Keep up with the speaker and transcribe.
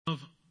love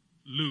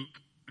Luke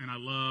and I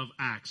love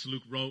Acts.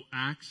 Luke wrote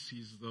Acts.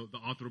 He's the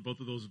author of both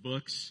of those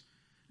books.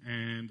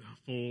 And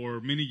for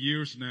many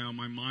years now,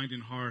 my mind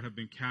and heart have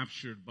been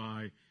captured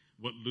by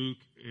what Luke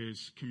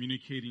is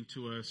communicating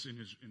to us in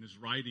his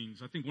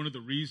writings. I think one of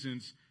the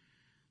reasons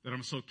that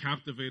I'm so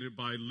captivated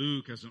by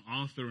Luke as an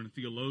author and a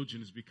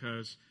theologian is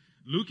because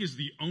Luke is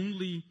the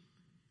only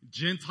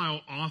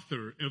Gentile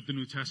author of the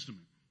New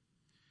Testament.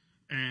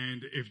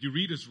 And if you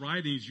read his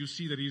writings, you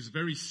see that he's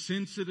very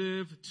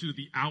sensitive to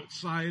the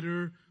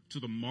outsider, to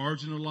the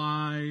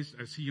marginalized,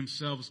 as he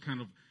himself is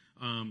kind of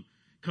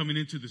coming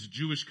into this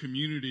Jewish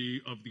community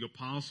of the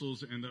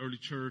apostles and the early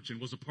church, and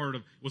was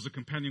a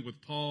companion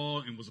with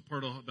Paul, and was a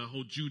part of the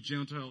whole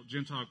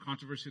Jew-Gentile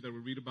controversy that we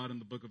read about in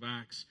the book of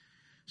Acts.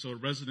 So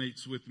it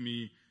resonates with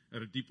me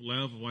at a deep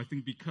level. I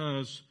think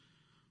because,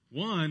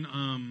 one,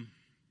 I'm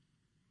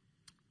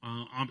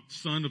a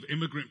son of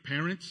immigrant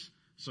parents,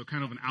 so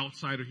kind of an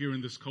outsider here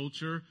in this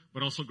culture,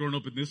 but also growing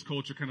up in this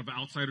culture, kind of an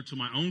outsider to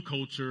my own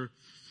culture,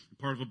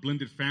 part of a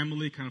blended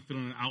family, kind of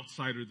feeling an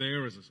outsider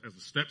there as a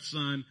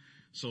stepson.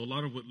 So a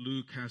lot of what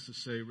Luke has to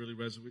say really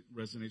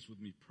resonates with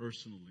me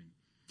personally.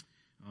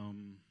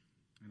 And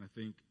I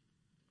think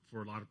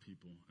for a lot of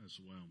people as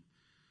well.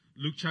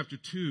 Luke chapter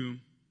 2,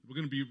 we're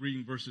going to be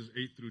reading verses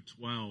 8 through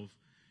 12.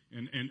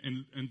 And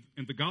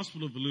in the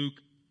Gospel of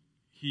Luke,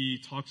 he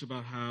talks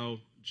about how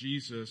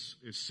Jesus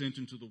is sent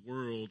into the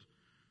world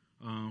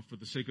for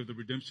the sake of the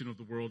redemption of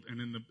the world.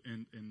 And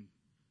in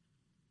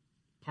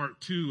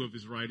part 2 of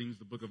his writings,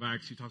 the book of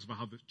Acts, he talks about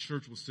how the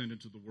church was sent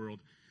into the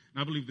world.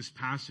 And I believe this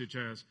passage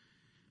has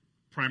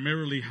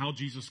primarily how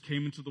Jesus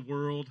came into the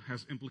world,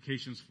 has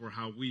implications for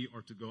how we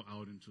are to go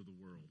out into the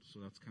world. So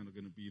that's kind of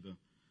going to be the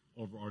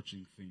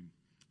overarching theme.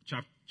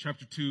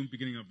 Chapter 2,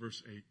 beginning at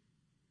verse 8.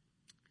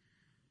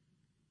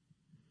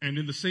 And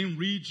in the same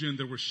region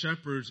there were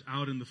shepherds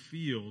out in the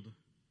field,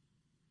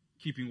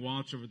 keeping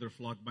watch over their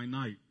flock by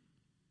night.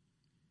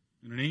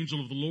 And an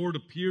angel of the Lord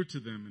appeared to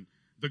them, and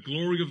the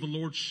glory of the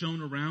Lord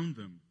shone around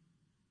them,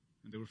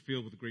 and they were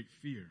filled with great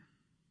fear.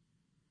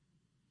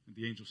 And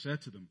the angel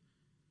said to them,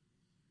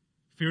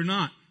 "Fear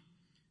not,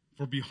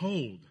 for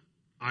behold,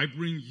 I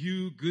bring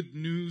you good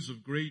news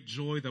of great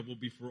joy that will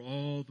be for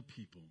all the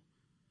people.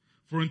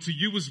 For unto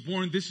you was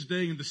born this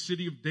day in the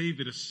city of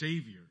David a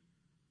Savior,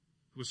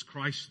 who is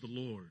Christ the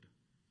Lord.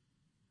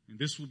 And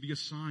this will be a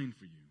sign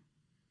for you.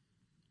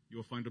 You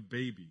will find a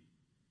baby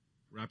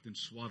wrapped in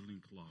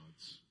swaddling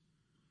cloths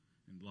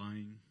and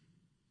lying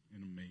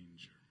in a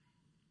manger."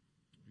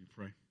 Will you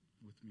pray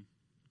with me?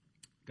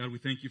 God, we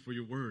thank you for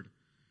your word.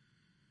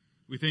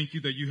 We thank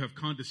you that you have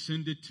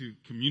condescended to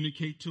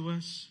communicate to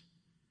us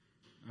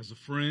as a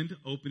friend,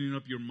 opening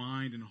up your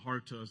mind and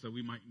heart to us that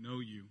we might know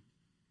you,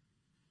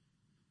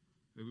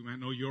 that we might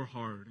know your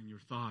heart and your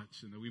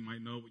thoughts, and that we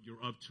might know what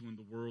you're up to in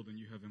the world, and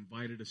you have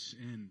invited us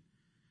in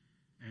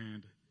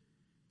and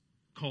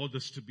called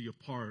us to be a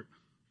part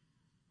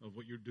of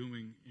what you're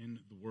doing in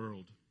the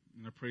world.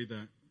 And I pray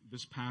that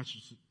this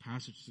passage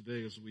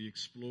today, as we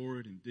explore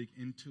it and dig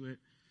into it,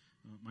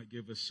 might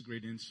give us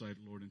great insight,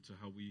 Lord, into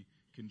how we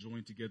can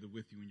join together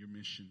with you in your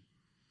mission.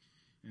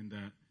 And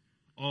that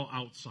all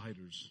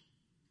outsiders,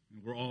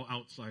 and we're all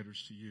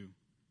outsiders to you,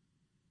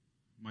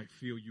 might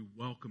feel you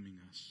welcoming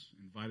us,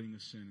 inviting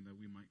us in, and that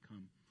we might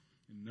come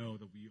and know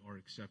that we are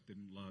accepted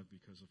and loved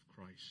because of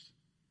Christ.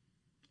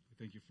 I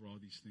thank you for all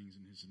these things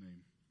in his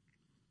name.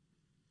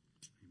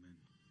 Amen.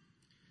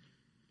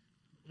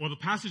 Well, the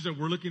passage that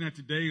we're looking at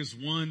today is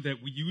one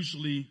that we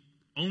usually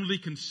only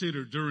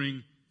consider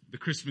during the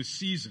Christmas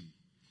season.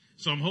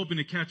 So I'm hoping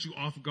to catch you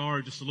off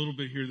guard just a little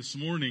bit here this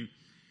morning,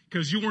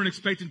 because you weren't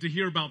expecting to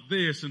hear about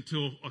this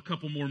until a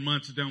couple more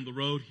months down the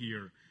road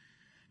here.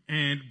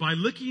 And by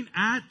looking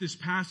at this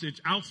passage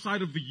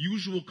outside of the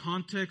usual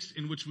context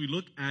in which we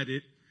look at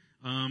it,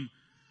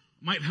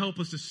 might help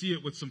us to see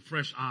it with some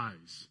fresh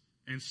eyes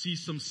and see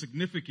some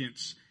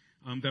significance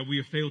that we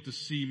have failed to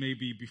see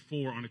maybe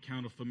before on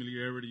account of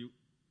familiarity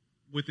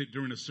with it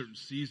during a certain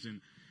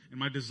season. And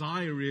my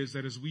desire is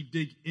that as we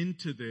dig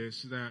into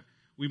this, that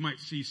we might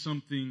see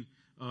something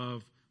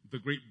of the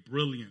great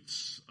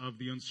brilliance of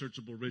the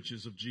unsearchable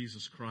riches of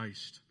Jesus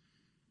Christ.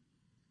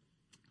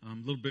 A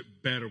little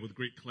bit better, with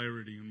great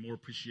clarity and more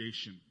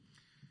appreciation.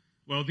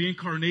 Well, the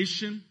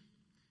incarnation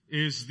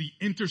is the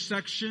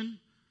intersection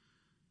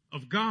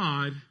of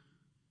God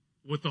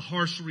with the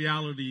harsh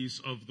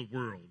realities of the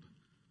world.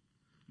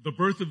 The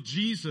birth of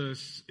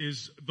Jesus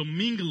is the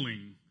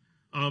mingling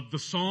of the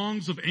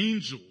songs of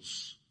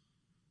angels,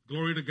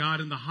 glory to God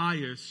in the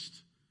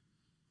highest,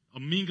 a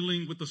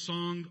mingling with the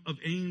song of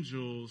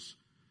angels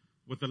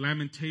with the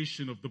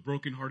lamentation of the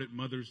brokenhearted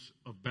mothers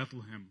of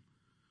Bethlehem,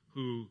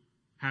 who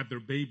had their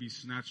babies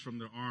snatched from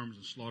their arms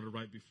and slaughtered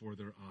right before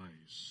their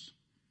eyes.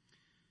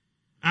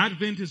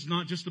 Advent is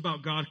not just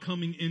about God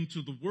coming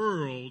into the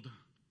world,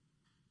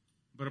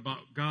 but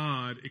about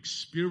God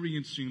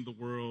experiencing the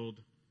world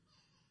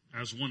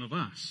as one of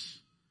us.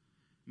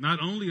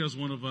 Not only as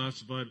one of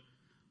us, but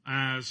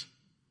as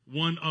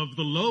one of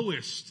the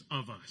lowest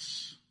of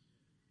us.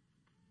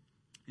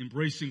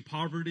 Embracing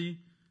poverty,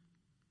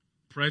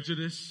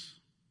 prejudice.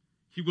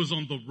 He was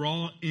on the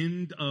raw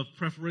end of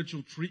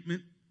preferential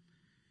treatment.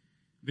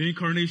 The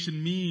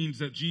incarnation means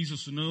that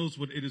Jesus knows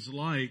what it is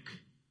like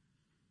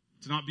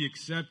to not be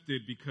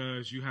accepted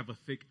because you have a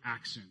thick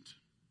accent.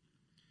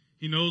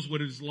 He knows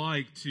what it is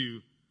like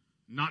to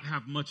not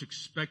have much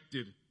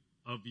expected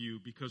of you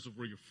because of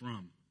where you're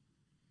from.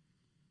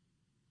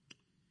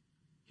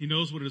 He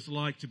knows what it is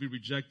like to be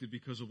rejected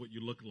because of what you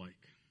look like.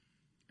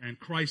 And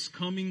Christ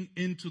coming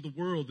into the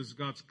world is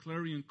God's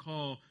clarion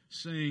call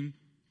saying,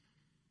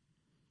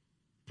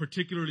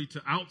 particularly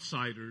to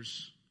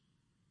outsiders,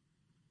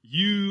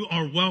 you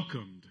are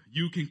welcomed.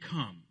 You can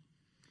come.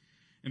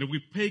 And if we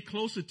pay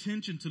close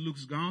attention to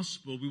Luke's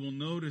gospel, we will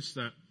notice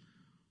that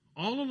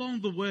all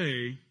along the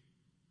way,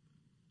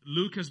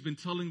 Luke has been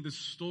telling this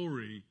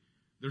story.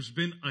 There's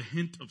been a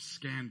hint of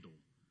scandal.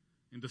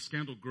 And the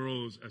scandal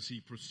grows as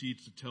he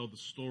proceeds to tell the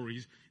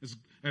story.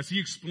 As he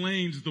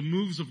explains the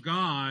moves of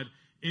God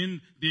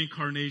in the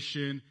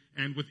incarnation,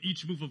 and with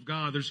each move of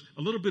God, there's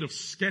a little bit of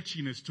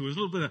sketchiness to it. There's a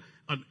little bit of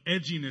an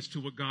edginess to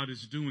what God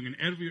is doing in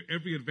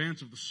every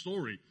advance of the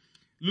story.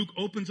 Luke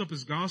opens up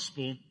his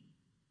gospel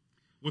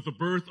with the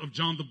birth of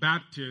John the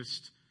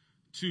Baptist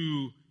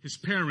to his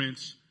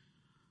parents,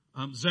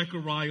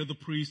 Zechariah the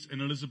priest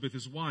and Elizabeth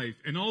his wife.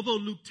 And although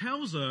Luke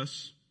tells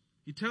us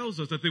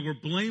that they were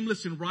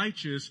blameless and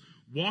righteous,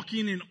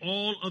 walking in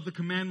all of the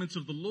commandments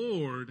of the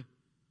Lord,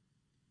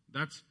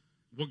 that's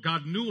what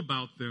God knew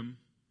about them.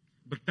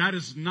 But that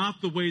is not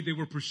the way they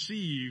were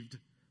perceived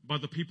by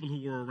the people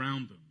who were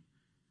around them.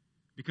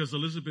 Because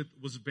Elizabeth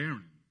was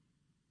barren.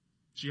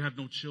 She had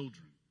no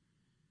children.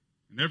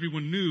 And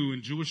everyone knew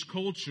in Jewish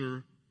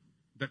culture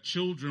that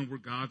children were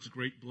God's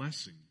great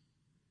blessing.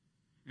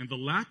 And the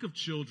lack of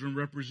children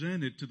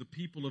represented to the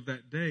people of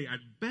that day, at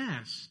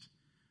best,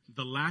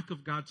 the lack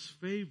of God's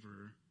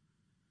favor,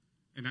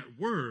 and at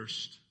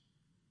worst,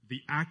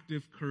 the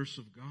active curse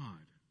of God.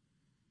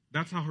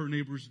 That's how her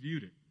neighbors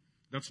viewed it.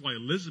 That's why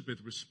Elizabeth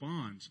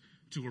responds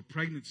to her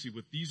pregnancy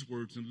with these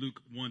words in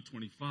Luke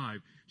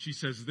 1:25. She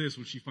says this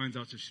when she finds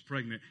out that she's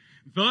pregnant.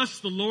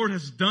 Thus the Lord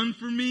has done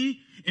for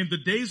me in the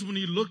days when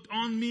he looked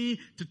on me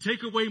to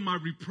take away my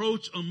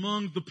reproach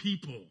among the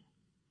people.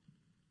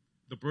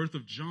 The birth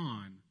of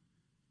John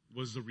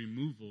was the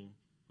removal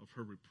of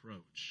her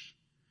reproach.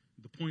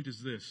 The point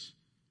is this,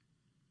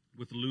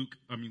 with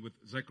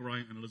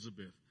Zechariah and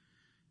Elizabeth.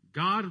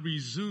 God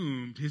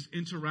resumed his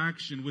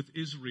interaction with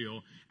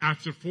Israel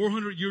after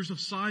 400 years of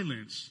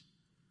silence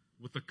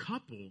with a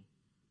couple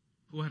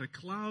who had a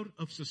cloud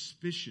of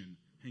suspicion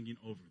hanging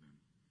over them.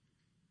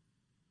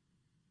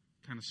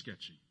 Kind of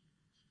sketchy.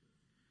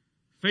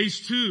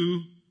 Phase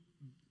 2,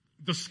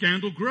 the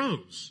scandal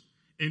grows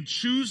in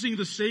choosing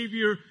the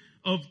Savior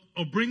of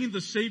bringing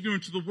the Savior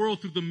into the world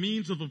through the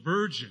means of a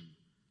virgin.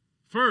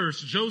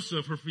 First,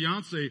 Joseph, her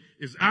fiancé,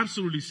 is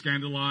absolutely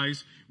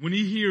scandalized when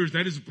he hears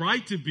that his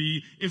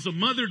bride-to-be is a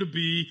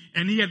mother-to-be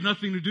and he had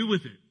nothing to do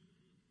with it.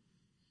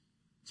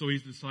 So he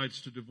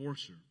decides to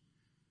divorce her.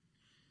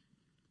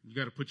 You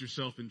got to put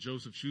yourself in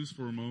Joseph's shoes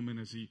for a moment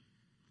as he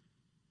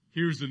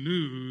hears the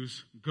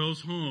news,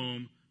 goes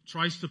home,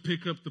 tries to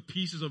pick up the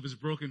pieces of his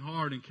broken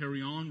heart and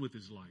carry on with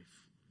his life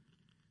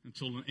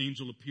until an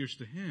angel appears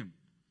to him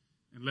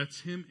and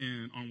lets him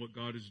in on what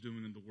God is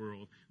doing in the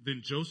world. Then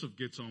Joseph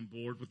gets on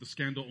board, but the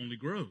scandal only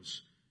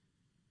grows.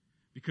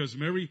 Because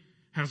Mary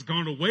has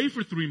gone away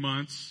for 3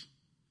 months.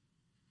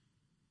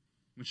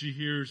 When she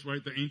hears,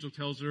 right, the angel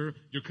tells her,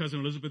 your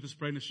cousin Elizabeth is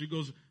pregnant. She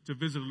goes to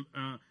visit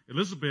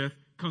Elizabeth,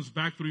 comes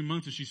back 3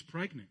 months, and she's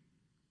pregnant.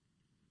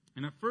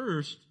 And at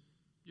first,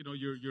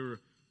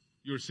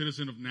 you're a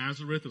citizen of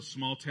Nazareth, a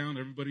small town.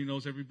 Everybody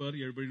knows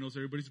everybody. Everybody knows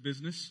everybody's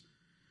business.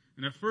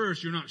 And at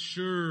first, you're not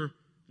sure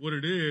what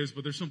it is,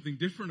 but there's something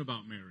different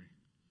about Mary.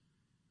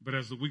 But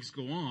as the weeks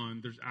go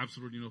on, there's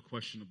absolutely no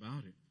question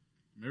about it.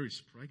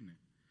 Mary's pregnant.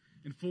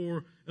 And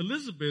for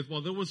Elizabeth,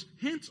 while there was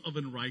hints of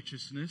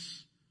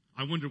unrighteousness,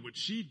 I wonder what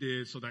she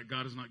did so that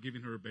God is not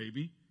giving her a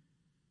baby.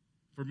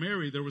 For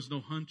Mary, there was no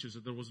hunches,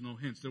 there was no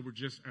hints. There were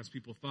just, as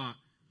people thought,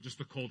 just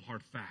the cold,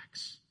 hard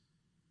facts.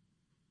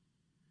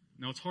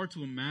 Now, it's hard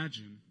to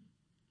imagine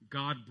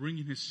God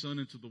bringing his son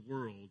into the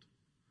world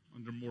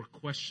under more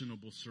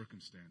questionable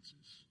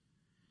circumstances.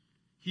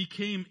 He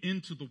came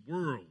into the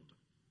world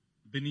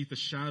beneath a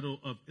shadow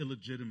of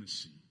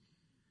illegitimacy.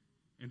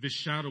 And this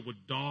shadow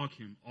would dog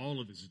him all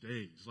of his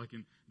days. Like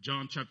in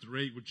John chapter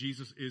 8, where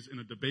Jesus is in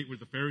a debate with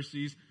the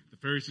Pharisees. The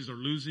Pharisees are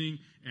losing.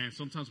 And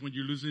sometimes when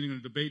you're losing in a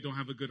debate, don't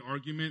have a good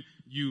argument,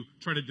 you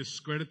try to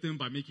discredit them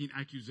by making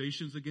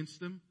accusations against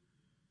them.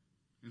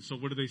 And so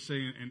what do they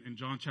say in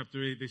John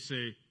chapter 8? They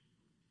say,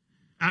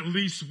 at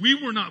least we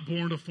were not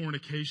born of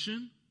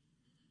fornication.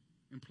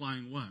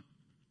 Implying what?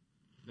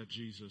 That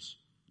Jesus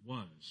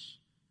was.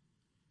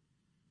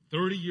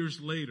 30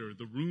 years later,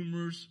 the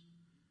rumors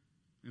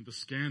and the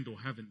scandal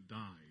haven't died.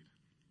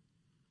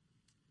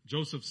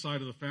 Joseph's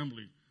side of the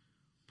family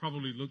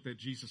probably looked at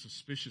Jesus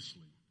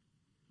suspiciously.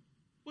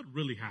 What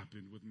really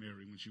happened with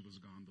Mary when she was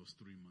gone those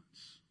 3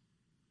 months?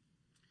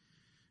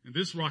 And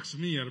this rocks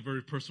me at a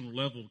very personal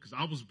level because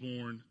I was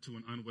born to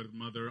an unwedded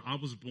mother. I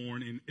was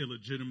born in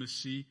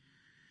illegitimacy.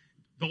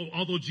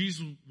 Although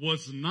Jesus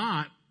was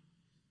not,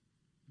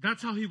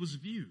 that's how he was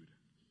viewed.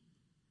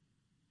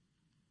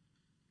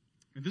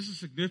 And this is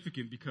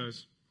significant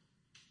because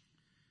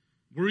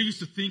we're used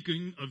to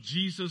thinking of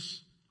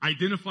Jesus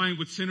identifying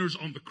with sinners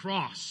on the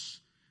cross,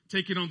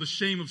 taking on the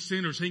shame of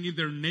sinners, hanging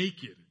there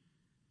naked,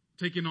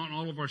 taking on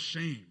all of our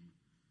shame.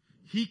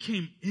 He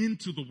came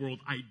into the world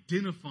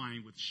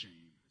identifying with shame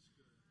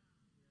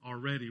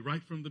already,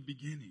 right from the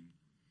beginning.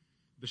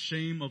 The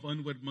shame of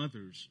unwed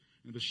mothers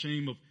and the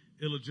shame of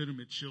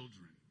illegitimate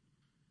children.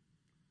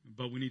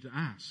 But we need to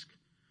ask,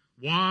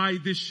 why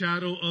this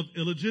shadow of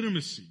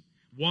illegitimacy?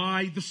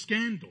 Why the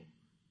scandal?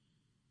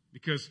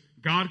 Because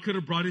God could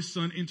have brought his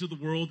son into the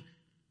world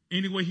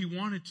any way he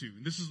wanted to.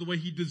 And this is the way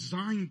he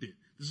designed it.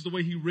 This is the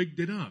way he rigged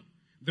it up.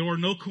 There are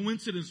no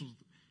coincidences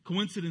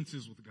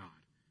with God.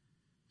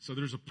 So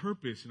there's a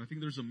purpose, and I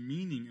think there's a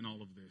meaning in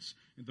all of this,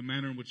 in the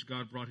manner in which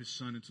God brought his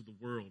son into the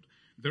world.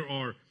 There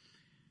are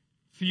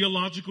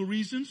theological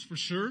reasons, for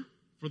sure,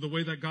 for the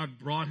way that God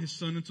brought his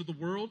son into the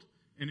world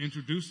and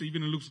introduced,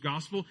 even in Luke's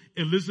gospel,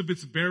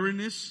 Elizabeth's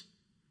barrenness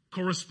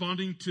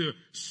corresponding to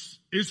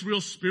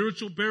Israel's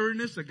spiritual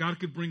barrenness, that God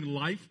could bring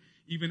life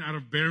even out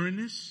of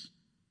barrenness.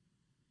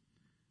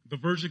 The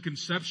virgin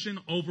conception,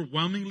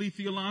 overwhelmingly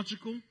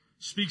theological,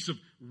 speaks of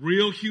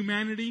real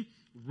humanity,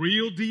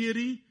 real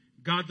deity.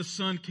 God the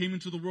Son came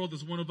into the world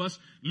as one of us,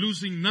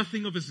 losing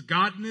nothing of his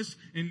godness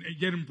and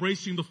yet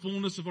embracing the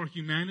fullness of our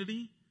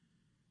humanity.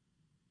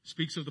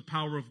 Speaks of the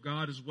power of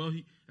God as well,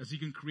 as he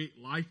can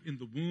create life in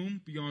the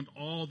womb beyond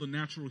all the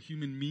natural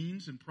human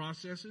means and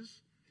processes.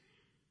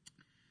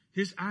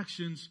 His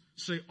actions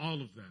say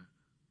all of that,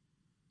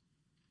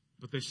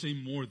 but they say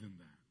more than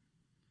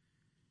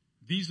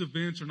that. These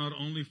events are not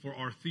only for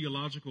our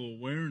theological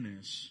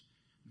awareness,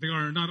 they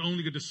are not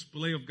only a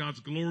display of God's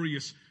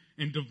glorious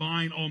and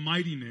divine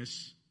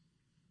almightiness,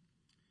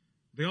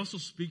 they also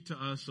speak to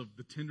us of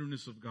the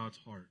tenderness of God's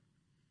heart,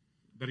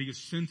 that he is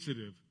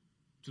sensitive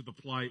to the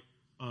plight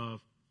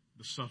of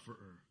the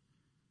sufferer,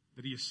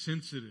 that he is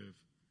sensitive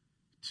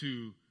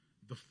to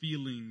the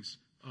feelings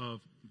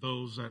of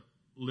those that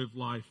live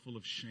life full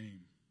of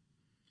shame,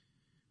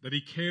 that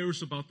he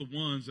cares about the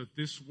ones that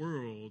this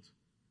world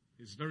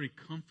is very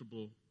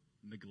comfortable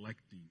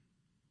neglecting.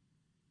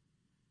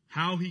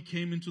 How he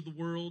came into the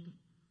world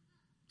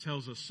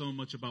tells us so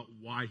much about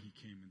why he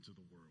came into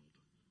the world.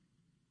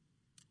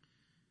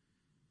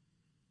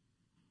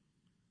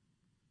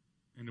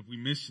 And if we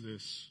miss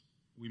this,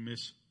 we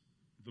miss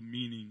the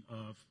meaning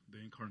of the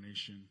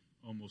incarnation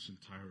almost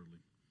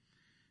entirely.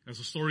 As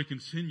the story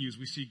continues,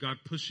 we see God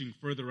pushing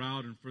further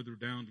out and further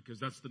down because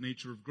that's the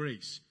nature of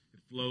grace. It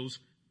flows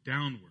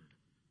downward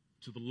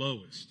to the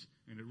lowest,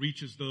 and it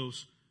reaches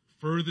those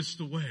furthest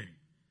away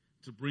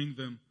to bring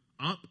them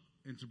up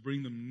and to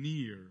bring them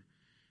near.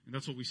 And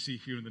that's what we see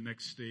here in the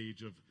next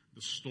stage of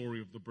the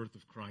story of the birth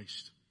of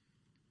Christ.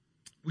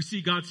 We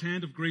see God's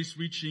hand of grace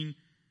reaching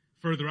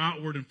further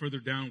outward and further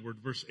downward.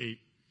 Verse 8.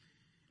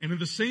 And in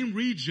the same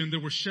region, there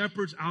were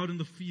shepherds out in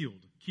the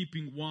field,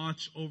 keeping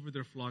watch over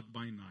their flock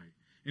by night.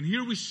 And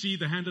here we see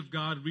the hand of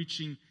God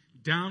reaching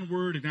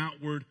downward and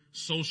outward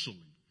socially.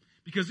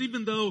 Because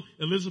even though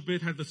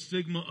Elizabeth had the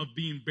stigma of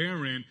being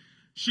barren,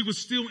 she was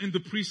still in the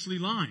priestly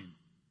line.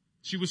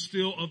 She was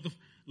still of the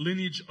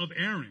lineage of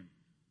Aaron.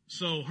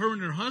 So her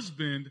and her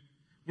husband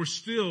were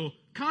still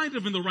kind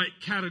of in the right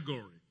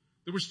category.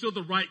 They were still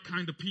the right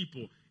kind of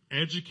people.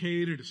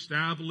 Educated,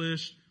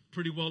 established,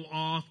 pretty well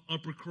off,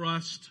 upper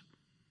crust.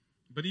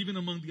 But even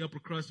among the upper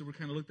crust, they were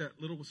kind of looked at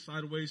a little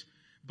sideways.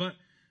 But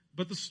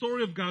the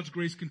story of God's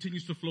grace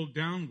continues to flow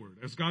downward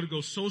as God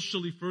goes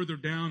socially further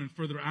down and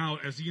further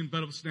out as he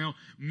envelops now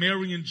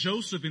Mary and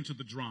Joseph into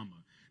the drama.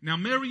 Now,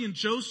 Mary and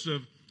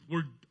Joseph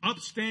were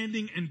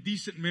upstanding and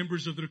decent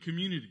members of their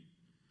community.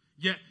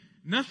 Yet,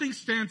 nothing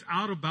stands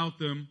out about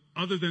them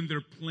other than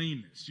their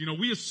plainness. You know,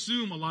 we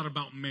assume a lot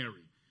about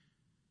Mary,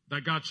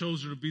 that God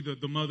chose her to be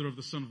the mother of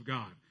the Son of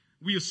God.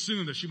 We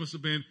assume that she must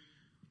have been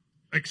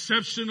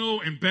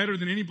exceptional and better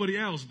than anybody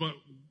else, but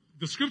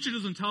the scripture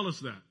doesn't tell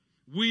us that.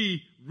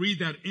 We read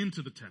that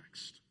into the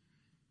text.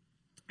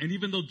 And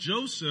even though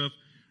Joseph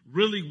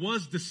really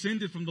was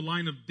descended from the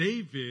line of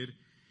David,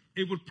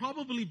 it would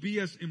probably be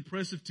as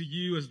impressive to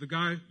you as the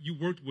guy you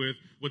worked with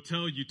would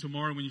tell you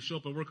tomorrow when you show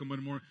up at work on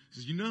Monday morning. He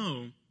says, you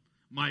know,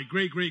 my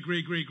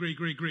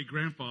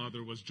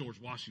great-great-great-great-great-great-great-grandfather was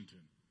George Washington.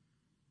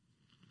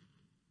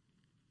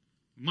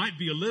 Might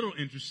be a little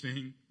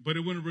interesting, but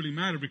it wouldn't really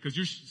matter because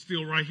you're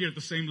still right here at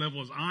the same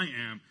level as I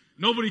am.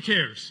 Nobody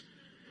cares,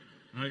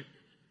 right?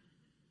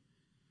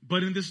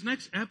 But in this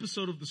next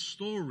episode of the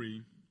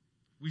story,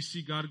 we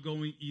see God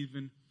going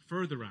even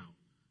further out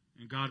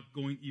and God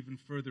going even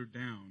further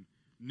down,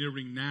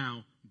 nearing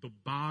now the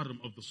bottom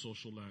of the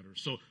social ladder.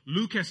 So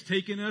Luke has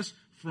taken us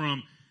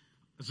from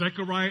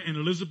Zechariah and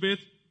Elizabeth,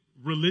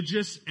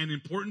 religious and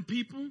important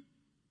people,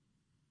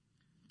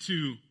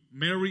 to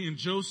Mary and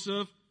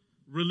Joseph,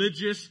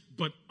 religious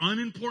but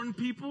unimportant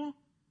people,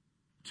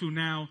 to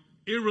now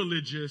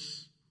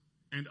irreligious,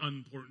 and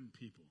unimportant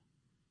people.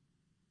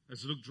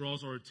 As Luke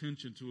draws our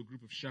attention to a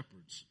group of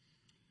shepherds.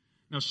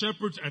 Now,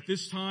 shepherds at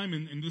this time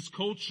in this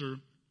culture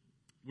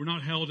were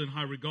not held in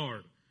high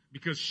regard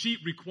because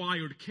sheep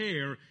required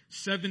care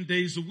 7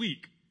 days a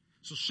week.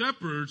 So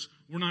shepherds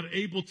were not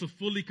able to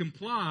fully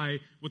comply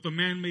with the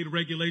man-made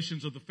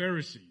regulations of the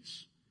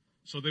Pharisees.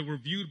 So they were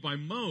viewed by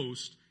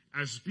most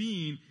as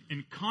being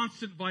in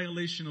constant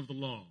violation of the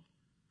law.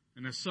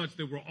 And as such,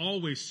 they were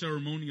always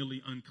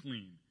ceremonially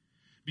unclean.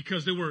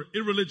 Because they were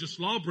irreligious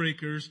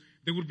lawbreakers,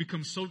 they would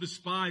become so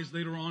despised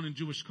later on in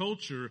Jewish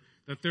culture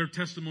that their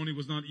testimony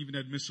was not even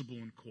admissible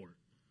in court.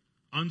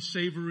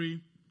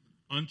 Unsavory,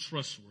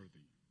 untrustworthy.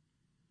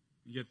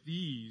 Yet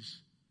these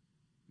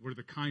were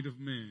the kind of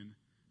men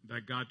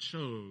that God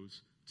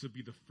chose to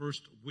be the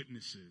first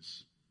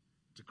witnesses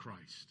to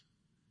Christ.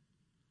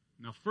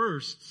 Now,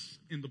 firsts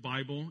in the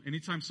Bible,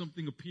 anytime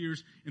something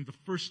appears in the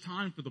first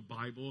time for the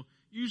Bible,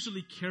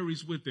 usually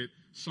carries with it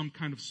some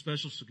kind of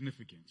special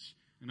significance.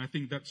 And I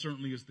think that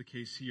certainly is the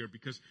case here,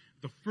 because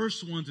the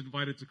first ones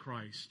invited to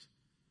Christ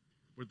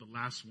were the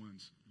last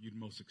ones you'd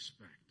most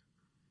expect.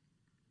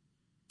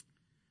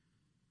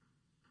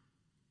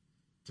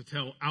 To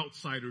tell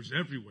outsiders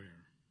everywhere,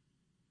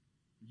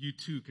 you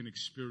too can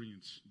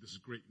experience this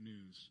great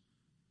news,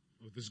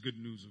 or this good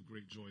news of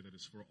great joy that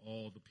is for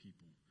all the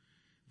people.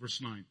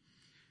 Verse 9.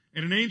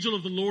 And an angel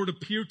of the Lord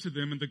appeared to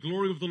them, and the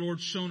glory of the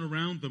Lord shone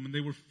around them, and they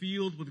were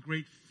filled with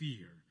great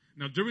fear.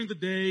 Now, during the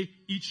day,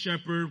 each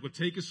shepherd would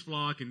take his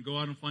flock and go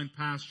out and find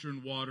pasture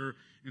and water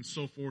and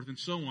so forth and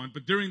so on.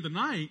 But during the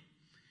night,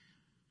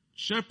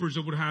 shepherds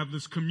would have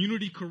this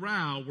community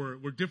corral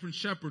where different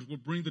shepherds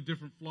would bring the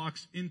different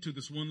flocks into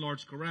this one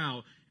large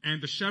corral.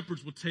 And the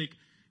shepherds would take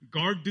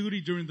guard duty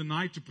during the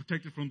night to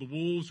protect it from the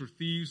wolves or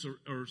thieves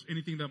or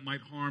anything that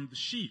might harm the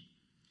sheep.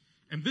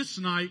 And this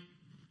night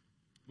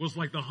was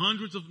like the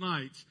hundreds of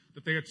nights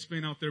that they had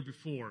spent out there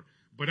before.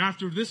 But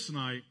after this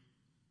night,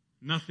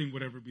 nothing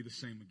would ever be the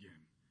same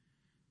again.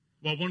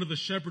 While one of the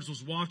shepherds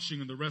was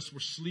watching and the rest were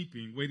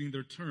sleeping, waiting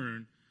their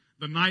turn,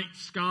 the night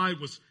sky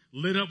was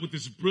lit up with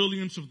this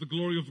brilliance of the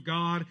glory of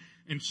God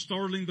and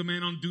startling the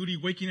man on duty,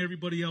 waking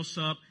everybody else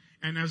up.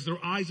 And as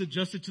their eyes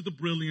adjusted to the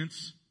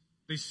brilliance,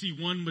 they see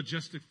one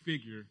majestic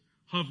figure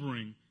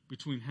hovering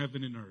between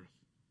heaven and earth.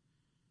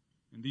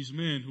 And these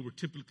men, who were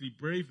typically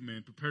brave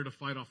men, prepared to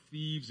fight off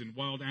thieves and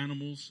wild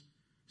animals,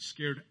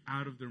 scared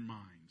out of their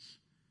minds.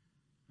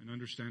 And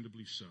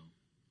understandably so.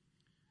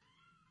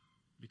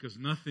 Because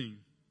nothing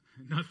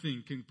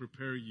can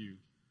prepare you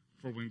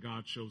for when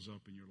God shows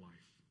up in your life.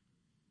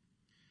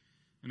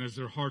 And as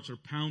their hearts are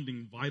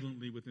pounding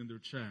violently within their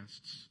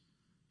chests,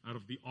 out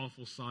of the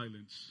awful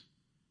silence,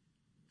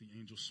 the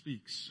angel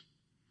speaks.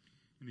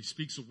 And he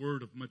speaks a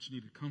word of much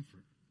needed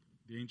comfort.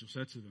 The angel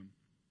said to them,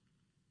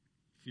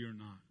 "Fear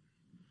not."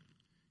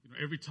 You know,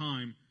 every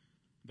time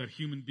that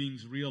human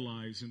beings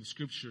realize in the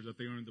scripture that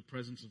they are in the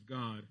presence of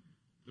God,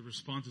 the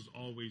response is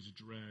always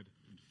dread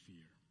and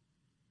fear.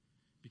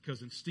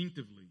 Because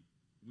instinctively,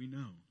 we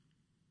know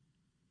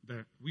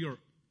that we are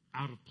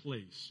out of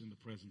place in the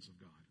presence of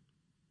God.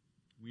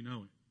 We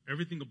know it.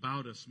 Everything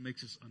about us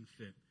makes us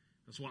unfit.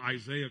 That's why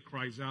Isaiah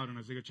cries out in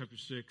Isaiah chapter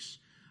 6,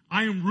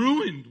 "I am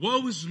ruined,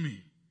 woe is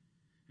me."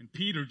 And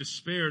Peter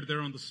despaired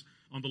there on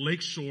the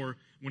lake shore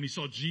when he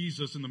saw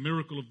Jesus and the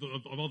miracle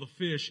of all the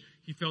fish.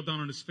 He fell down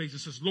on his face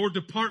and says, "Lord,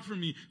 depart from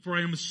me, for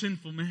I am a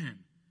sinful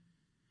man."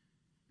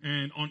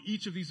 And on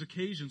each of these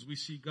occasions, we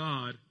see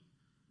God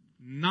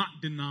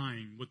not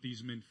denying what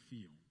these men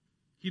feel.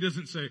 He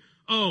doesn't say,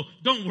 "Oh,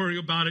 don't worry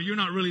about it. You're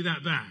not really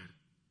that bad."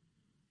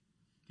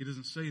 He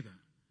doesn't say that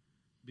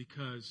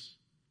because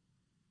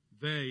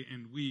they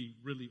and we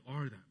really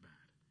are that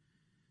bad.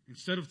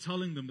 Instead of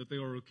telling them that they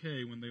are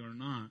okay when they are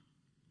not,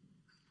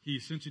 he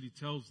essentially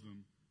tells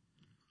them,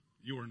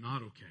 you are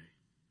not okay.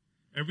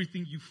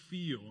 Everything you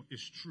feel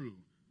is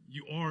true.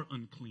 You are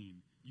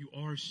unclean. You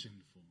are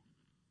sinful.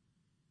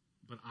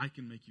 But I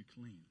can make you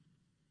clean.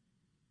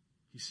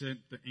 He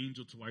sent the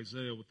angel to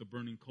Isaiah with the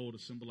burning coal to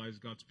symbolize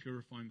God's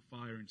purifying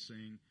fire and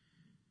saying,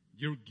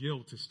 your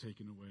guilt is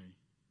taken away.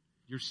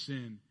 Your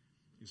sin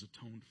is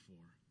atoned for.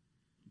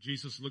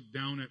 Jesus looked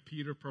down at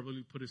Peter,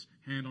 probably put his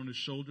hand on his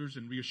shoulders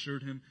and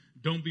reassured him,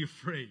 don't be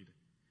afraid.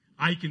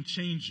 I can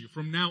change you.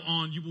 From now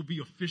on, you will be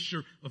a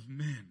fisher of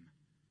men.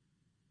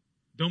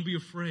 Don't be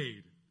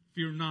afraid.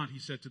 Fear not, he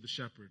said to the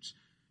shepherds.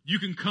 You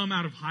can come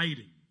out of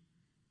hiding.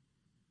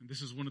 And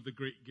this is one of the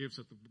great gifts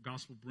that the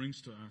gospel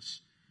brings to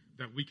us,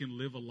 that we can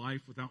live a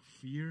life without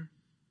fear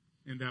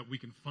and that we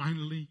can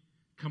finally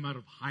come out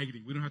of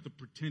hiding. We don't have to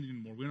pretend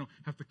anymore. We don't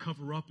have to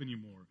cover up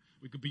anymore.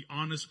 We could be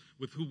honest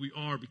with who we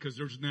are because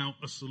there's now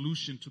a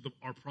solution to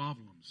our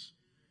problems.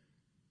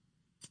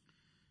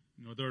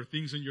 You know, there are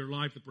things in your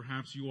life that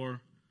perhaps you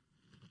are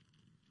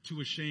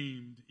too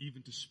ashamed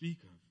even to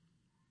speak of.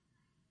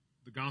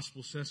 The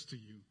gospel says to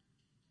you,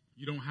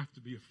 you don't have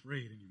to be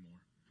afraid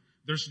anymore.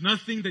 There's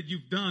nothing that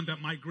you've done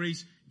that my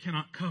grace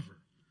cannot cover.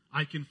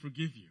 I can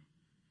forgive you.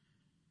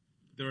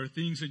 There are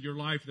things in your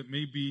life that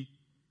maybe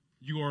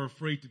you are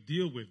afraid to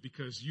deal with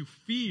because you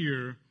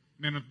fear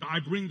man, if I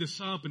bring this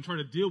up and try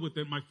to deal with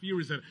it, my fear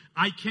is that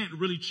I can't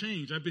really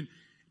change. I've been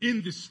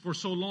in this for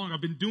so long.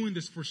 I've been doing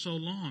this for so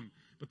long.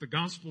 But the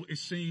gospel is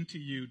saying to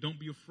you, don't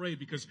be afraid,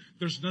 because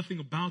there's nothing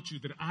about you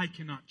that I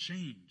cannot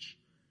change.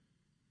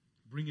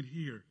 Bring it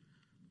here.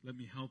 Let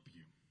me help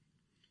you.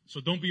 So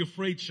don't be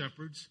afraid,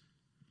 shepherds.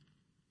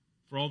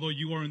 For although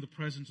you are in the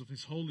presence of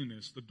his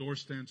holiness, the door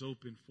stands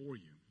open for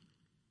you.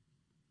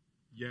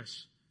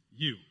 Yes,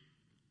 you.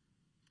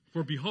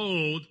 For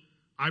behold,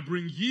 I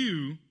bring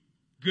you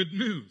good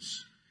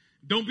news.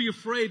 Don't be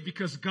afraid,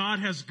 because God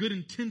has good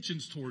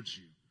intentions towards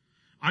you.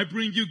 I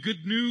bring you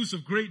good news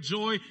of great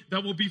joy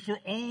that will be for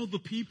all the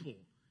people.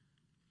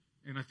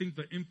 And I think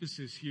the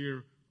emphasis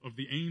here of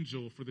the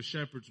angel for the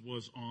shepherds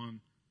was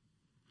on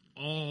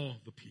all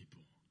the people.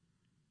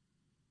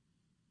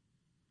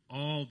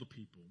 All the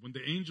people. When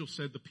the angel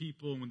said the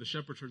people, when the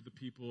shepherds heard the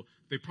people,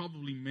 they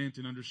probably meant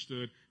and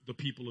understood the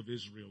people of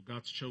Israel,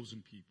 God's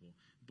chosen people.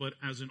 But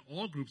as in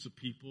all groups of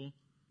people,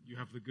 you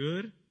have the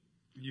good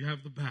and you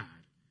have the bad.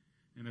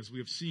 And as we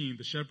have seen,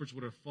 the shepherds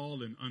would have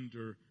fallen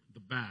under the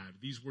bad.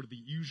 These were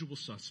the usual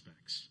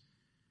suspects.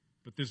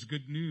 But this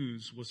good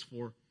news was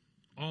for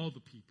all the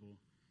people,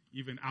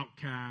 even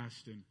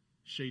outcast and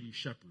shady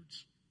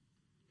shepherds.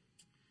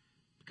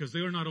 Because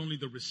they are not only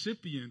the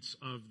recipients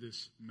of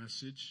this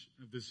message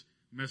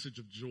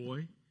of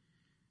joy,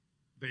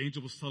 the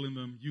angel was telling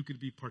them, you could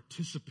be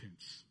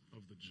participants of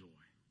the joy.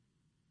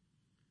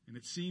 And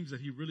it seems that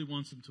he really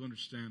wants them to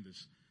understand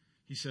this.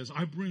 He says,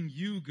 I bring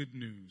you good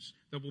news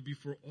that will be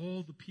for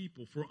all the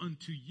people. For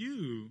unto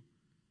you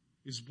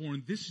is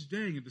born this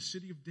day in the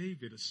city of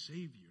David a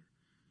Savior,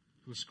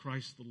 who is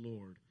Christ the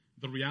Lord.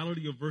 The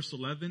reality of verse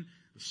 11,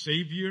 the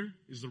Savior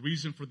is the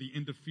reason for the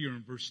end of fear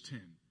in verse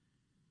 10.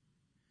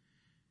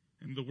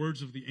 In the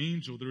words of the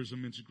angel, there is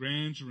immense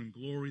grandeur and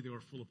glory. They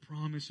are full of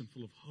promise and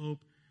full of hope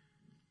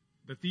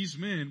that these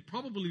men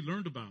probably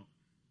learned about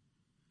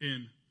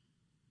in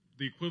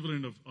the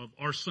equivalent of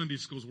our Sunday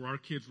schools where our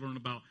kids learn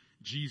about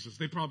Jesus.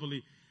 They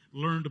probably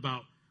learned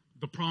about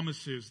the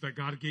promises that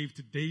God gave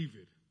to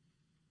David,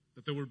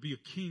 that there would be a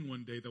king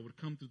one day that would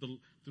come through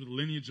the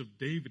lineage of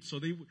David. So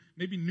they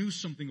maybe knew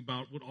something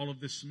about what all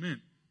of this meant,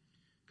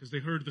 because they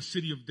heard the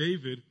city of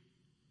David,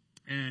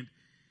 and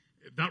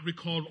that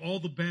recalled all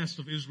the best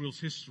of Israel's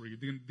history,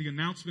 the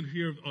announcement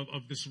here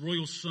of this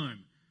royal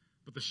son.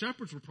 But the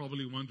shepherds were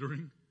probably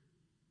wondering,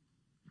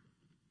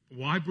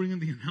 why bring in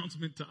the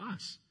announcement to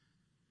us?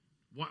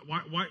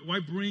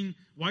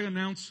 Why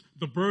announce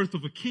the birth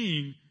of a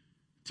king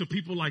to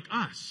people like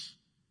us?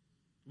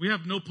 We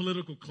have no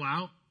political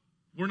clout.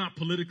 We're not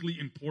politically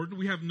important.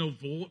 We have no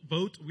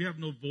vote. We have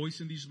no voice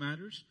in these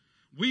matters.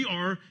 We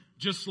are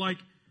just like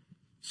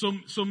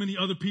so many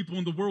other people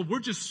in the world. We're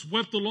just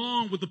swept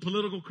along with the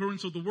political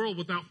currents of the world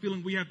without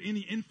feeling we have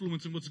any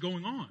influence in what's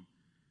going on.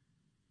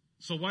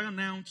 So why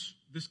announce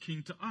this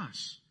king to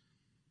us?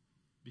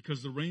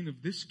 Because the reign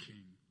of this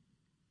king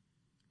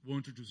will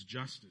introduce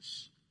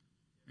justice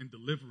and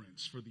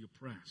deliverance for the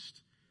oppressed.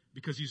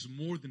 Because he's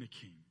more than a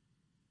king.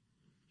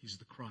 He's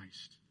the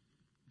Christ,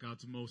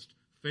 God's most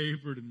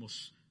favored and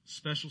most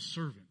special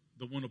servant,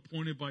 the one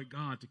appointed by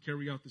God to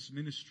carry out this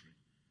ministry.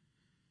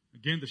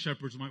 Again, the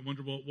shepherds might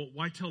wonder, well,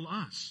 why tell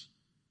us?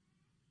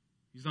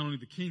 He's not only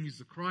the king, he's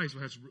the Christ,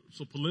 who has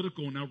so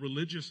political and now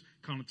religious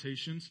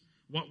connotations.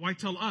 Why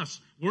tell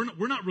us?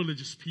 We're not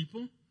religious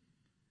people.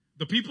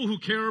 The people who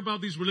care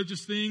about these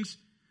religious things,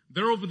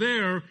 they're over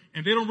there,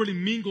 and they don't really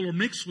mingle or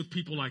mix with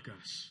people like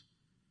us.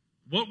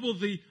 What will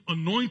the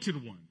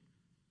anointed one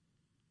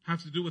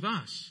have to do with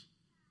us?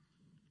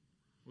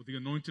 Well, the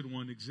anointed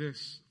one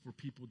exists for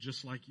people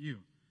just like you.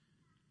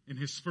 In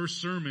his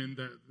first sermon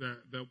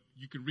that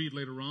you can read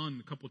later on in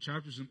a couple of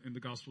chapters in the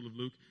Gospel of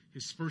Luke,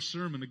 his first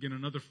sermon, again,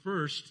 another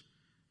first,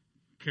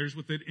 carries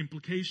with it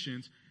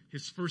implications.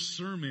 His first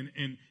sermon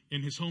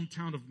in his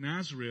hometown of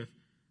Nazareth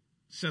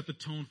set the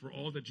tone for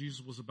all that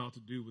Jesus was about to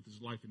do with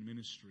his life and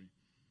ministry.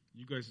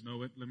 You guys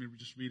know it. Let me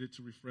just read it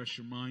to refresh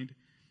your mind.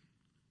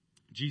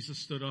 Jesus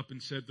stood up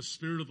and said, "The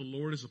Spirit of the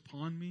Lord is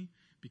upon me,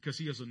 because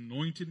he has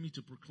anointed me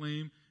to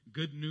proclaim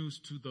good news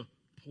to the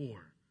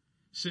poor.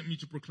 Sent me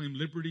to proclaim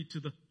liberty to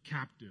the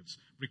captives,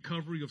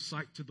 recovery of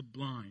sight to the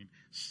blind,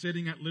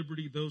 setting at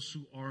liberty those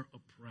who are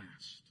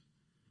oppressed."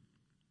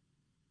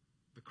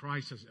 The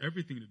Christ has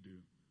everything to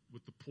do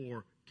with the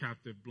poor,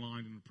 captive,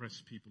 blind, and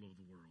oppressed people of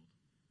the world.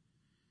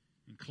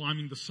 In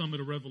climbing the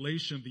summit of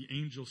Revelation, the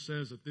angel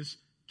says that this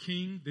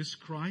King, this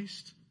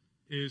Christ,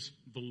 is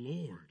the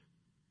Lord.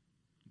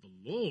 The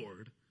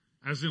Lord,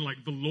 as in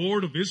like the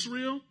Lord of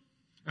Israel,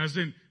 as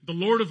in the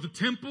Lord of the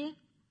temple,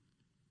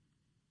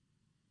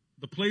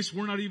 the place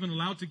we're not even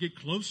allowed to get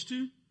close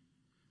to,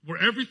 where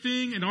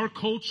everything in our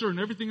culture and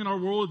everything in our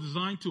world is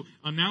designed to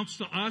announce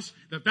to us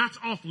that that's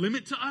off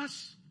limit to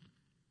us.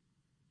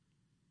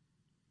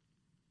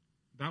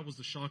 That was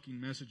the shocking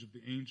message of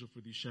the angel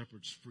for these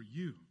shepherds. For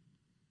you,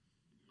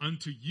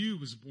 unto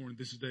you is born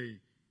this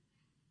day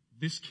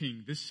this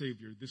King, this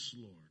Savior, this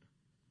Lord.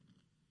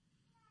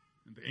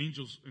 And the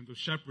angels and the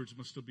shepherds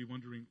must still be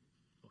wondering,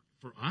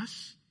 for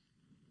us?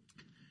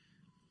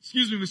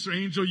 Excuse me, Mr.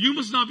 Angel, you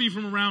must not be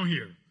from around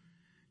here.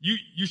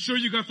 You sure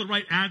you got the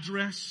right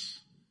address?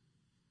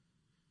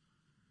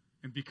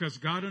 And because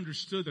God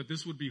understood that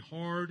this would be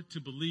hard to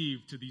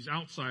believe to these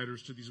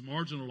outsiders, to these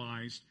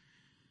marginalized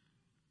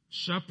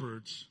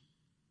shepherds,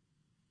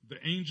 the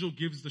angel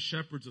gives the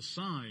shepherds a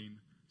sign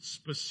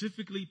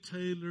specifically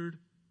tailored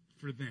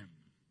for them.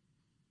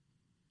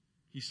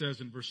 He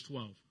says in verse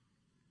 12,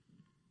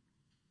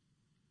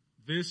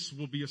 this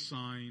will be a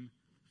sign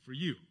for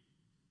you.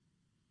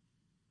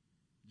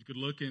 You could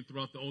look in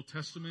throughout the Old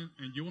Testament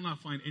and you will not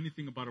find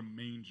anything about a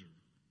manger.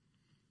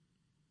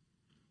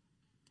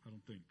 I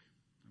don't think.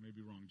 I may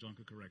be wrong. John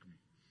could correct me.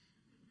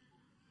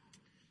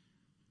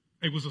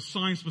 It was a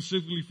sign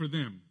specifically for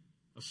them.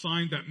 A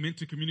sign that meant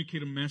to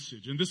communicate a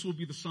message. And this will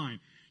be the sign.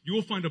 You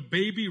will find a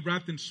baby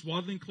wrapped in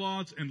swaddling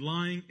cloths and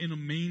lying in a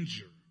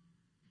manger.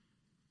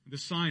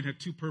 This sign had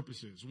two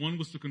purposes. One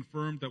was to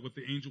confirm that what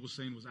the angel was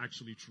saying was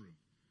actually true.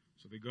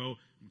 So they go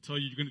and tell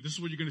you, this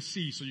is what you're going to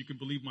see so you can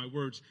believe my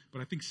words.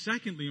 But I think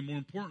secondly, and more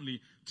importantly,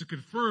 to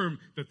confirm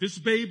that this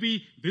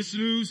baby, this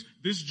news,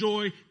 this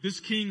joy, this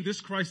king,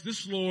 this Christ,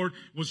 this Lord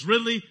was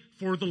really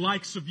for the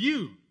likes of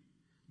you.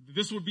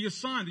 This would be a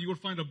sign that you would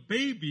find a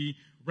baby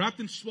wrapped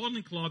in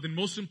swaddling cloth, and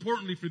most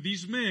importantly for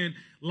these men,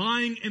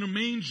 lying in a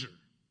manger.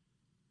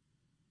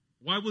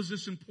 Why was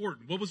this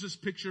important? What was this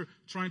picture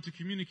trying to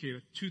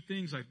communicate? Two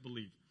things, I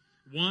believe.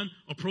 One,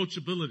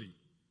 approachability.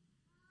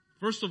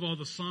 First of all,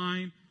 the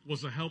sign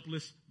was a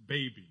helpless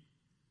baby.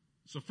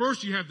 So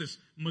first you have this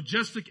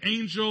majestic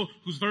angel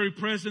whose very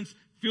presence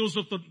fills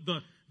up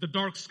the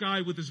dark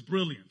sky with his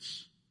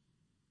brilliance,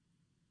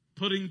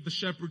 putting the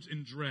shepherds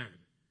in dread.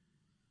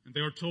 And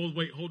they are told,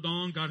 wait, hold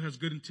on, God has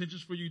good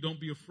intentions for you,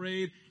 don't be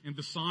afraid. And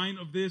the sign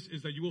of this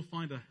is that you will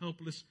find a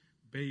helpless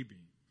baby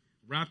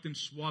wrapped in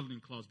swaddling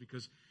cloths,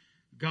 because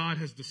God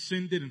has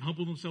descended and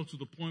humbled himself to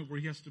the point where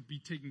he has to be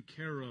taken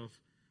care of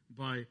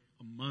by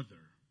a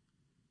mother.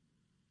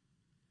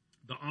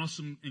 The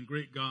awesome and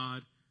great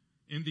God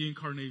in the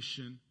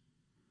incarnation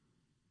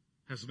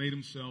has made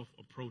himself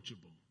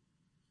approachable.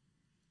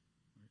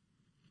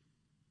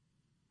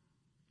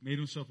 Made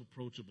himself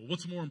approachable.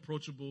 What's more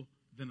approachable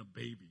than a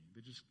baby?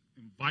 They just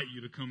invite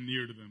you to come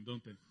near to them,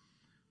 don't they?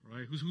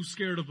 Right? Who's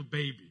scared of a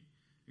baby?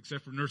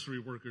 Except for nursery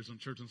workers on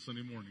church on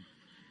Sunday morning.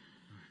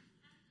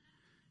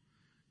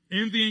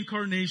 In the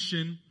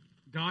incarnation,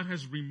 God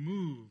has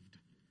removed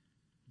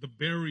the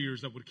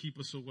barriers that would keep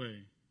us away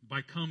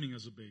by coming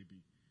as a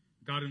baby.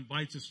 God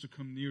invites us to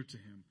come near to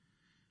him.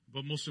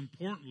 But most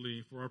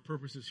importantly, for our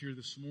purposes here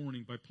this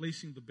morning, by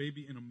placing the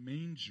baby in a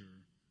manger,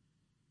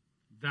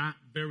 that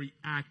very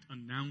act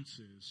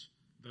announces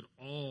that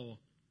all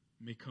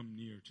may come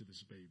near to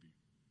this baby.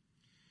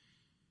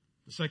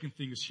 The second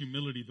thing is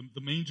humility.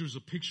 The manger is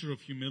a picture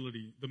of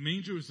humility. The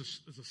manger is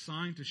a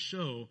sign to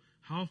show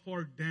how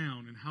far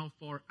down and how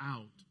far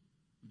out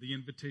the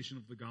invitation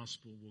of the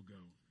gospel will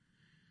go.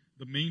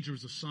 The manger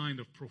is a sign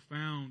of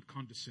profound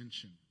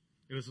condescension.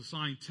 It is a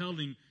sign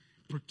telling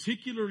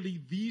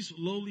particularly these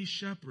lowly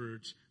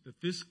shepherds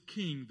that this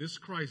king, this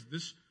Christ,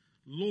 this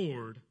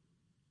Lord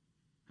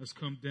has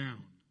come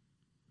down,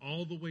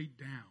 all the way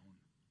down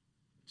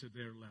to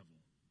their level.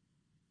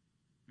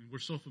 And we're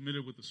so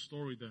familiar with the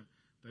story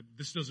that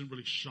this doesn't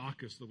really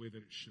shock us the way that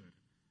it should.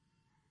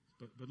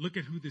 But look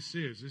at who this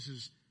is. This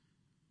is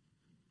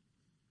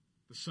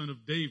the son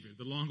of David,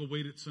 the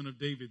long-awaited son of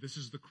David. This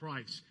is the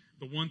Christ,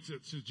 the one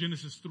since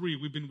Genesis 3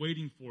 we've been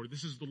waiting for.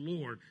 This is the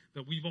Lord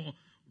that we've all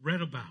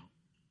read about.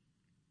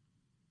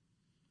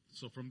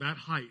 So from that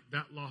height,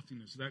 that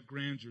loftiness, that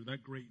grandeur,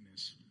 that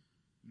greatness,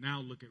 now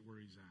look at where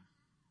he's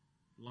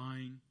at.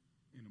 Lying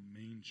in a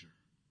manger,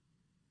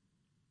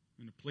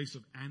 in a place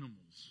of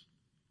animals.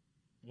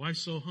 Why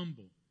so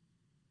humble?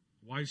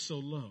 Why so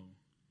low?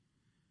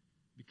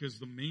 Because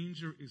the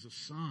manger is a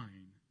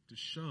sign to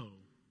show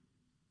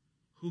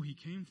who he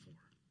came for.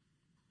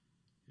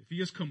 If he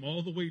has come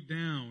all the way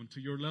down to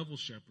your level,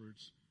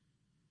 shepherds,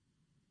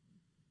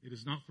 it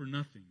is not for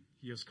nothing.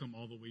 He has come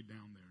all the way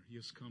down there. He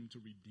has come to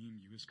redeem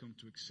you. He has come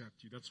to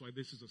accept you. That's why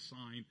this is a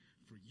sign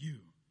for you.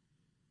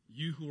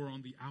 You who are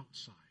on the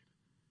outside.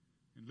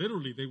 And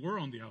literally, they were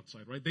on the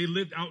outside, right? They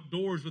lived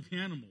outdoors with the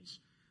animals.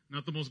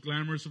 Not the most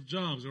glamorous of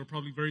jobs. They were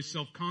probably very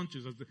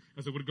self-conscious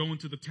as they would go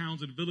into the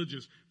towns and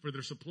villages for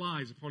their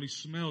supplies. It probably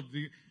smelled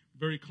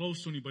very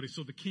close to anybody.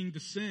 So the king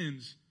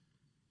descends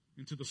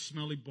into the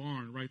smelly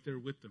barn right there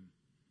with them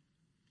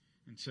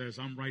and says,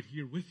 I'm right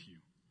here with you.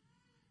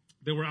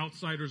 They were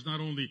outsiders not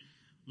only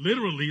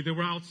literally, they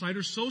were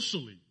outsiders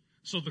socially.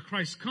 So the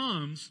Christ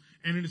comes,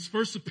 and in his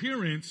first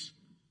appearance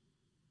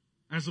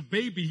as a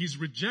baby, he's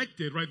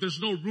rejected, right?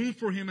 There's no room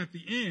for him at the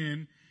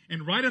inn.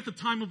 And right at the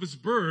time of his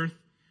birth,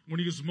 when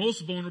he was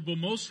most vulnerable,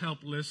 most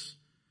helpless,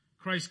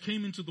 Christ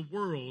came into the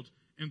world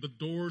and the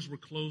doors were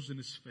closed in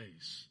his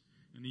face.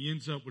 And he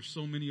ends up where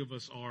so many of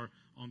us are,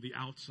 on the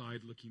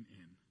outside looking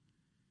in.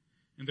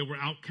 And they were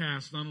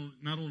outcasts,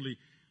 not only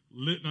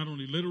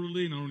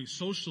literally, not only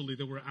socially,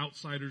 they were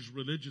outsiders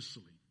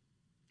religiously.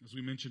 As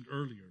we mentioned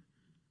earlier,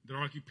 their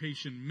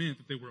occupation meant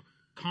that they were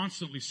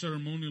constantly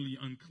ceremonially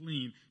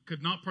unclean,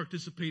 could not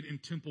participate in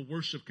temple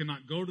worship,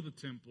 cannot go to the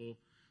temple,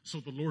 so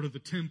the Lord of the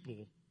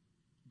temple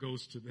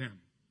goes to them.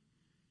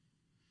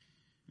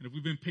 And if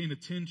we've been paying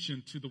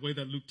attention to the way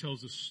that Luke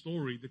tells this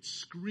story, that's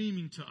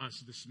screaming to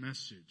us this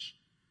message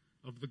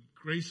of the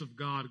grace of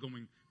God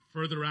going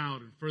further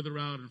out and further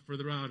out and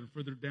further out and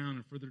further down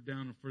and further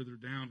down and further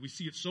down. We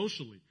see it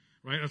socially,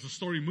 right? As the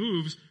story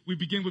moves, we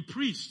begin with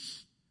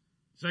priests,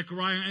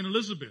 Zechariah and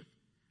Elizabeth.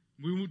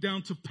 We move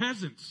down to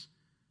peasants,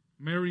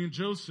 Mary and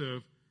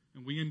Joseph,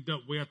 and we end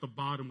up way at the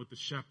bottom with the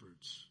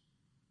shepherds.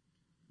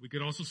 We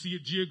could also see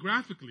it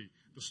geographically.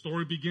 The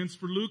story begins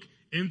for Luke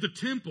in the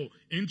temple,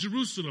 in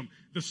Jerusalem,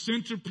 the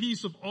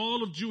centerpiece of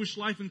all of Jewish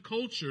life and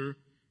culture.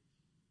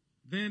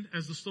 Then,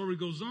 as the story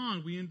goes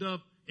on, we end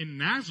up in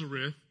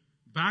Nazareth,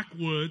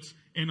 backwoods,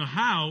 in a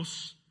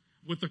house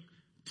with a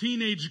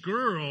teenage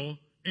girl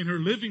in her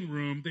living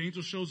room. The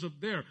angel shows up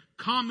there.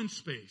 Common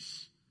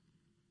space.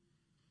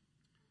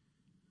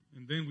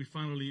 And then we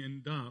finally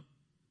end up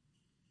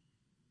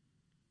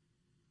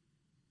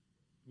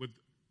with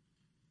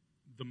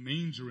the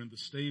manger and the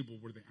stable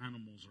where the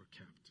animals are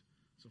kept.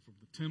 So from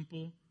the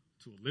temple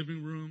to a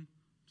living room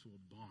to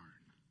a barn.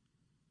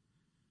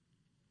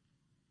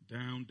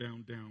 Down,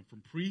 down, down.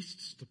 From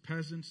priests to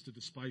peasants to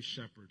despised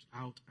shepherds.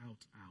 Out,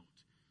 out, out.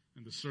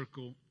 And the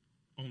circle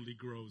only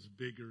grows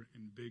bigger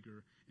and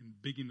bigger and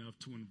big enough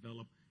to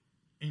envelop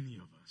any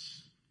of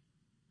us.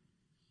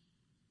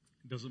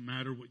 It doesn't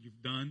matter what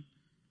you've done.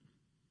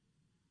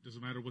 It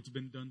doesn't matter what's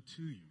been done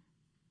to you.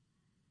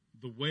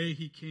 The way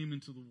he came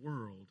into the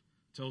world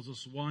tells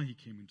us why he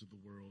came into the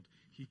world.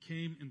 He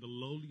came in the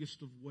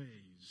lowliest of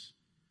ways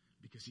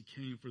because he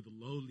came for the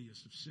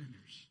lowliest of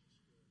sinners.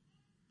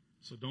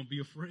 So don't be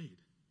afraid.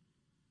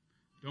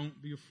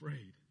 Don't be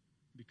afraid,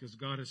 because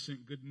God has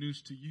sent good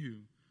news to you.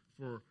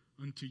 For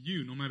unto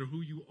you, no matter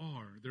who you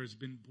are, there has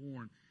been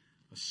born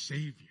a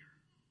Savior,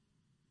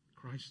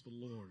 Christ the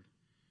Lord.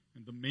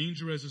 And the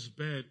manger as his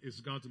bed is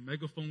God's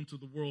megaphone to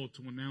the world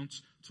to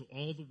announce to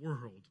all the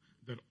world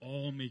that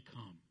all may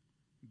come.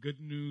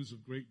 Good news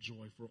of great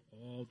joy for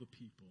all the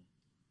people,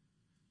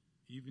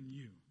 even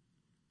you,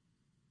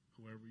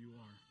 whoever you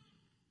are.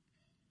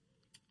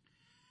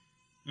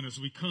 And as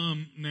we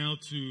come now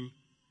to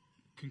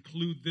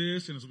conclude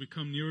this, and as we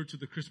come nearer to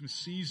the Christmas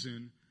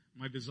season,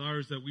 my desire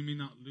is that we may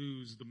not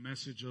lose the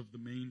message of the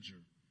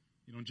manger.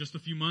 You know, in just a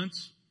few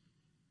months,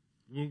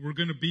 we're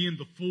going to be in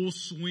the full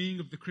swing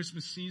of the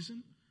Christmas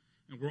season,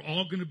 and we're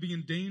all going to be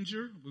in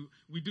danger.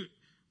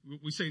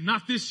 We say,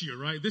 not this year,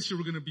 right? This year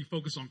we're going to be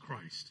focused on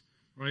Christ,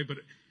 right? But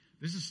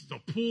this is the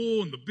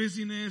pull and the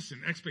busyness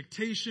and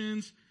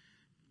expectations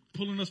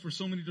pulling us for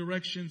so many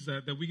directions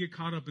that we get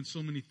caught up in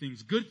so many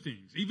things, good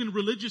things, even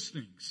religious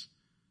things.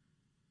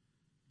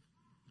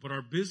 But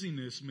our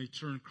busyness may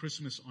turn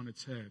Christmas on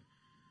its head.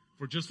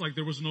 For just like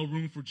there was no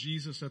room for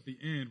Jesus at the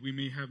end, we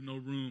may have no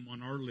room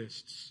on our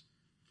lists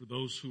for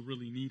those who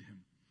really need him.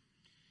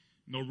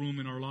 No room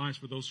in our lives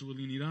for those who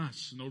really need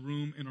us. No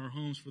room in our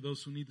homes for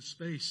those who need the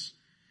space.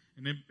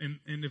 And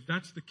if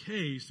that's the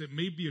case, it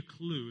may be a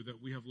clue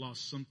that we have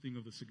lost something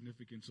of the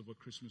significance of what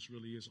Christmas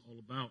really is all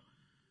about.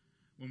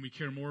 When we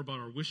care more about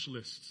our wish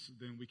lists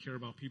than we care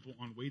about people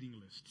on waiting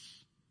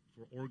lists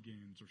for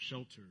organs or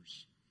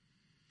shelters.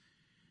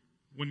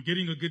 When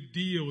getting a good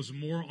deal is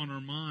more on our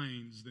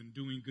minds than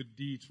doing good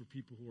deeds for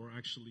people who are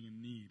actually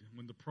in need.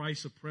 When the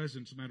price of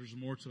presents matters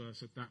more to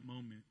us at that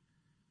moment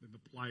than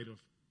the plight of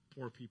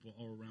poor people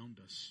all around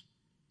us.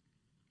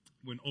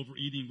 When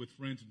overeating with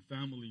friends and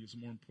family is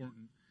more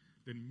important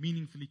than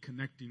meaningfully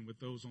connecting with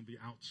those on the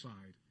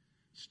outside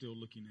still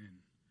looking in.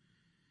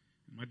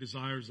 And my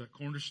desire is that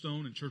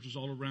Cornerstone and churches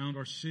all around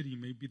our city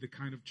may be the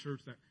kind of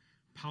church that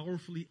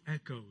powerfully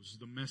echoes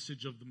the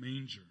message of the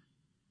manger.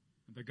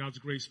 And that God's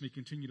grace may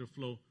continue to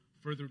flow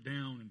further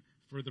down and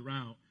further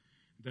out.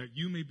 That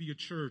you may be a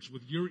church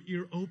with your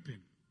ear open,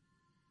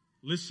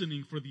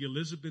 listening for the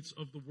Elizabeths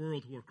of the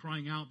world who are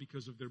crying out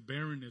because of their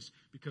barrenness,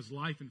 because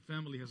life and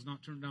family has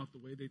not turned out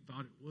the way they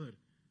thought it would.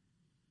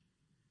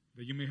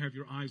 That you may have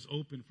your eyes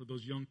open for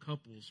those young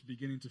couples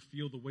beginning to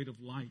feel the weight of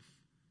life.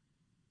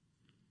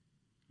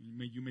 And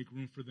may you make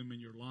room for them in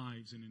your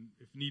lives, and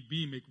if need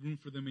be, make room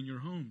for them in your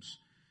homes.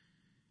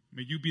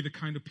 May you be the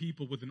kind of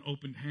people with an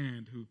open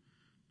hand to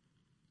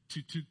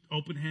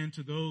open hand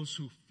to those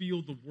who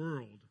feel the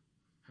world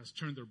has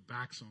turned their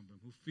backs on them,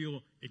 who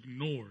feel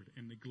ignored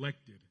and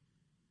neglected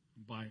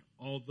by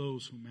all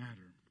those who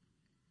matter.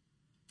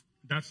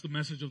 That's the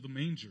message of the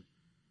manger.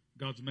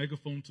 God's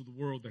megaphone to the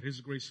world, that his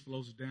grace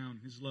flows down,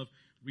 his love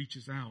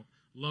reaches out.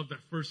 Love that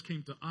first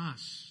came to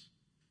us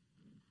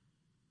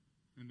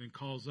and then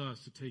calls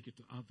us to take it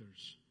to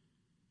others.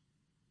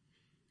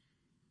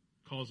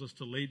 Calls us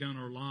to lay down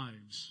our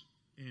lives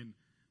in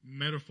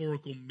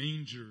metaphorical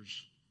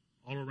mangers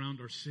all around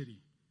our city,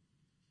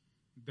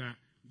 that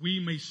we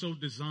may so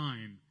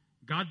design.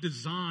 God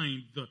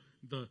designed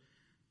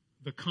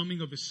the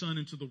coming of his son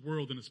into the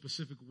world in a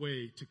specific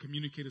way to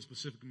communicate a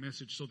specific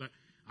message, so that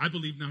I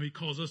believe now he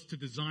calls us to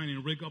design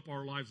and rig up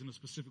our lives in a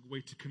specific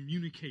way to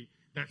communicate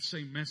that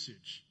same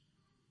message.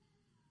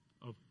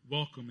 of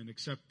welcome and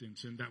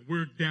acceptance, and that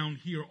we're down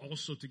here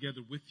also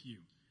together with you,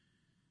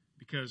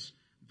 because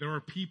there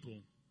are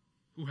people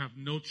who have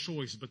no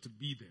choice but to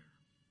be there.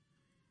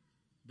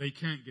 They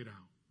can't get out.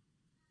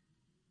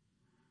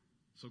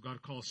 So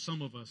God calls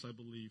some of us, I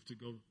believe, to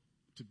go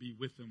to be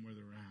with them where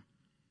they're at,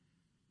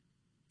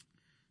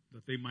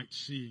 that they might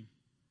see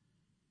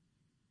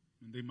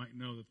and they might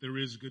know that there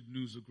is good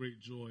news of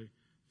great joy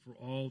for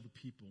all the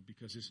people,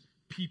 because his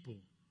people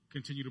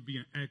continue to be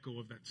an echo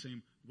of that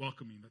same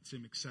welcoming, that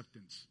same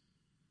acceptance,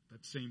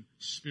 that same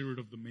spirit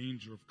of the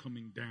manger of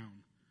coming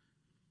down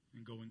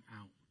and going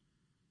out.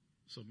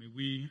 So may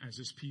we, as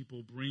his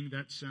people, bring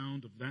that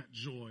sound of that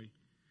joy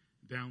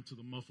down to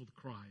the muffled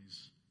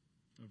cries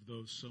of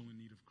those so in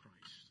need of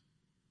Christ.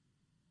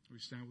 Will you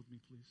stand with me,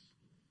 please?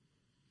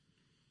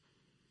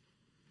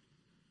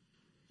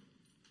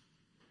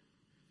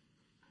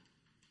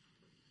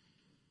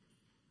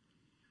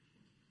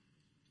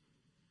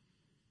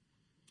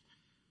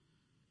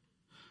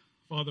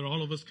 Father,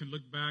 all of us can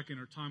look back in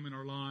our time in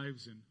our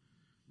lives and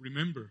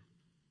remember,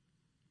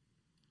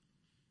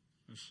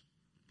 as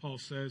Paul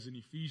says in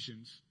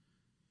Ephesians,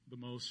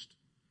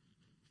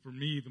 for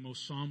me, the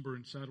most somber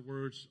and sad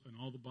words in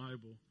all the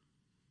Bible,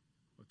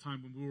 a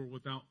time when we were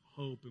without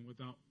hope and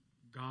without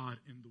God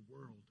in the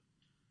world.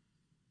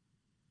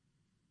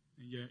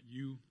 And yet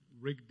you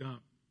rigged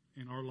up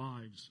in our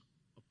lives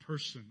a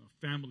person,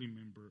 a family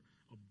member,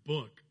 a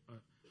book, a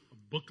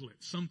booklet,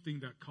 something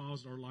that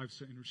caused our lives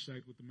to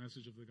intersect with the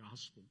message of the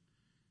gospel.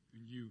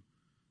 And you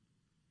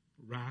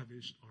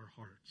ravished our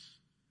hearts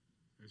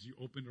as you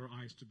opened our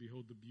eyes to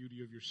behold the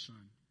beauty of your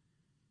Son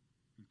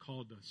and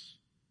called us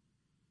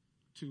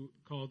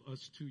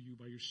to you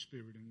by your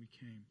Spirit, and we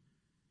came.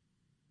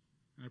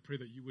 And I pray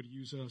that you would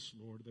use us,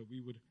 Lord, that we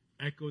would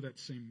echo that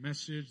same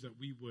message, that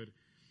we would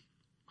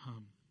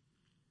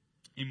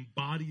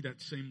embody that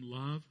same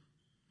love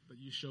that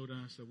you showed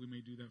us, that we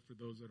may do that for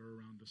those that are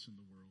around us in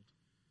the world.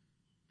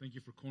 Thank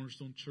you for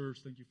Cornerstone Church.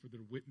 Thank you for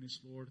their witness,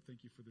 Lord.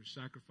 Thank you for their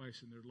sacrifice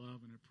and their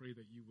love. And I pray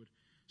that you would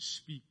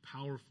speak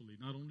powerfully,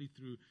 not only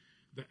through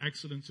the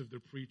excellence of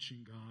their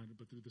preaching, God,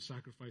 but through the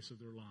sacrifice of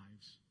their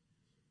lives.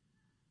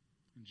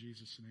 In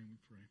Jesus' name we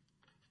pray.